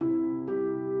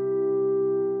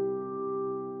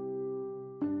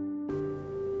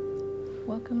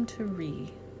Welcome to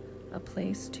a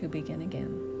place to begin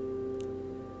again.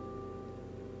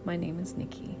 My name is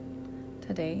Nikki.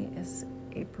 Today is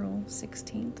April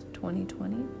 16th,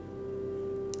 2020,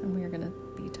 and we are going to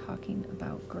be talking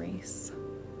about grace.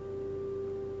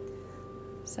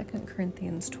 2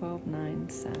 Corinthians 12:9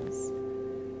 says,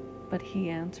 "But he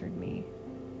answered me,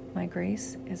 my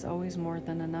grace is always more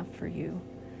than enough for you,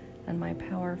 and my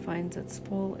power finds its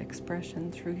full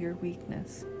expression through your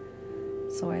weakness.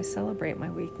 So I celebrate my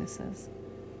weaknesses,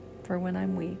 for when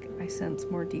I'm weak, I sense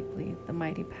more deeply the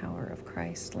mighty power of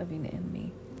Christ living in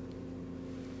me."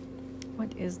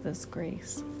 What is this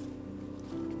grace?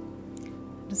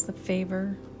 It is the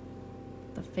favor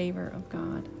of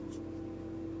God.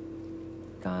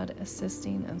 God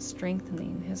assisting and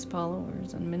strengthening his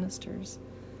followers and ministers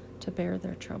to bear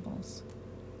their troubles.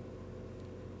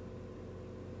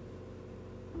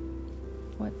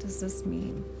 What does this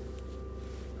mean?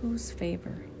 Whose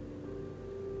favor?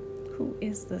 Who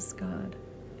is this God?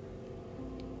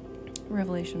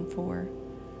 Revelation 4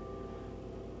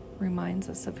 reminds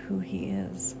us of who he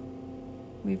is.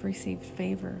 We've received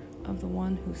favor of the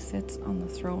one who sits on the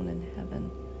throne in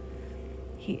heaven.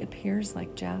 He appears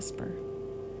like jasper.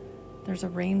 There's a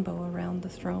rainbow around the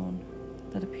throne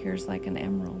that appears like an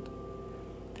emerald.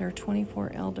 There are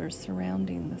 24 elders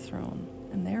surrounding the throne,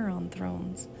 and they're on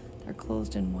thrones. They're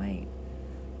clothed in white.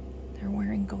 They're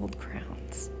wearing gold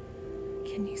crowns.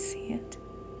 Can you see it?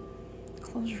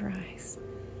 Close your eyes.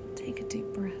 Take a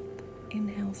deep breath.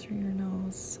 Inhale through your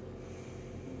nose.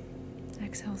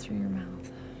 Exhale through your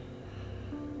mouth.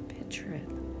 Picture it.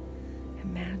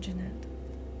 Imagine it.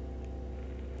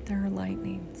 There are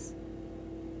lightnings.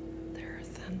 There are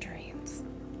thunderings.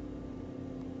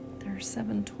 There are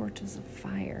 7 torches of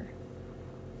fire.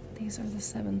 These are the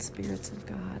 7 spirits of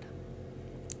God.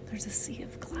 There's a sea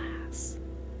of glass.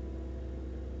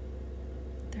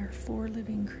 There are 4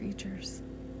 living creatures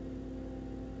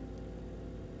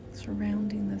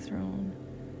surrounding the throne,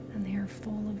 and they are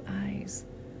full of eyes.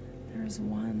 There is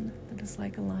one that is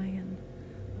like a lion,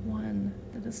 one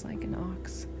that is like an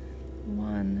ox,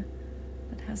 one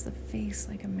that has the face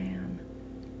like a man,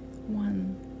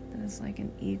 one that is like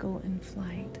an eagle in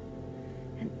flight.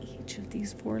 And each of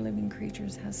these 4 living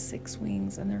creatures has 6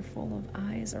 wings, and they're full of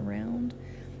eyes around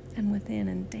and within,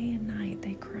 and day and night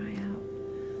they cry out,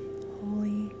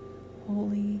 "Holy,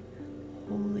 holy,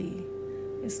 holy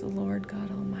is the Lord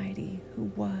God Almighty, who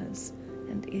was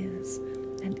and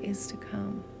is to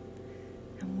come."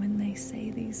 And when they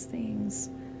say these things,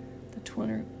 the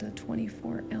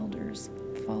 24 elders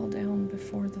fall down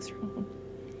before the throne,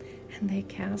 and they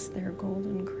cast their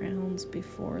golden crowns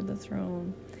before the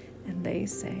throne, and they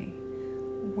say,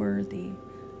 "Worthy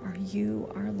are you,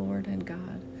 our Lord and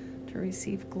God, to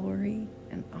receive glory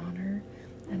and honor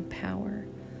and power,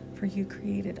 for you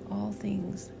created all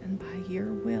things, and by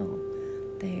your will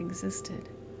they existed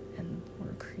and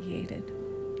were created."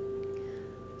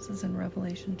 This is in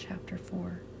Revelation chapter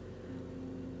 4.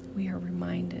 We are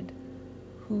reminded,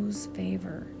 whose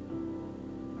favor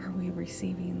are we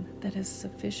receiving that is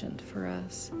sufficient for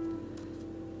us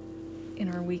in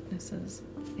our weaknesses,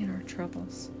 in our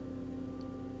troubles.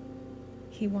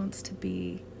 He wants to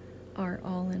be our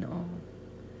all in all.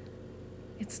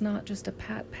 It's not just a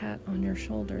pat on your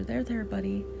shoulder. There,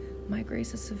 buddy. My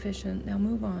grace is sufficient. Now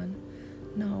move on.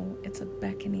 No, it's a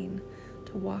beckoning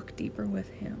to walk deeper with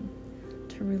him,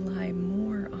 to rely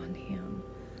more on him,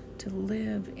 to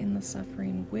live in the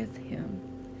suffering with him,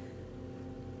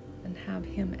 and have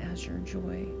him as your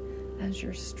joy, as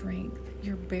your strength,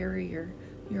 your barrier,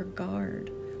 your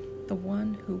guard, the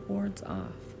one who wards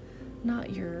off,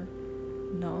 not your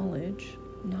knowledge,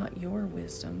 not your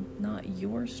wisdom, not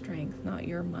your strength, not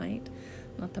your might,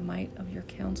 not the might of your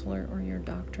counselor or your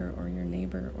doctor or your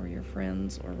neighbor or your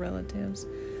friends or relatives,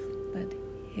 but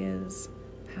his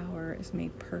power is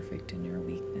made perfect in your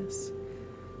weakness.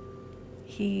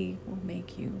 He will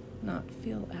make you not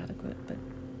feel adequate, but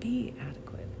be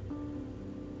adequate.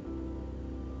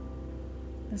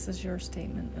 This is your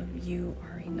statement of "You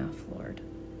are enough, Lord,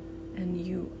 and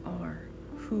you are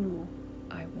who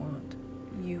I want.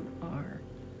 You are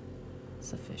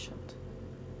sufficient."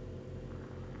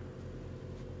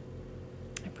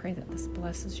 I pray that this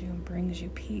blesses you and brings you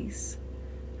peace,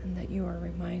 and that you are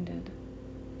reminded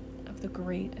of the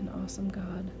great and awesome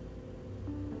God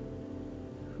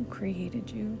who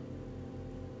created you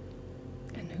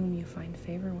and whom you find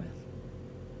favor with.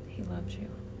 He loves you.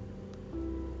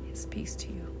 His peace to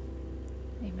you.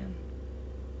 Amen.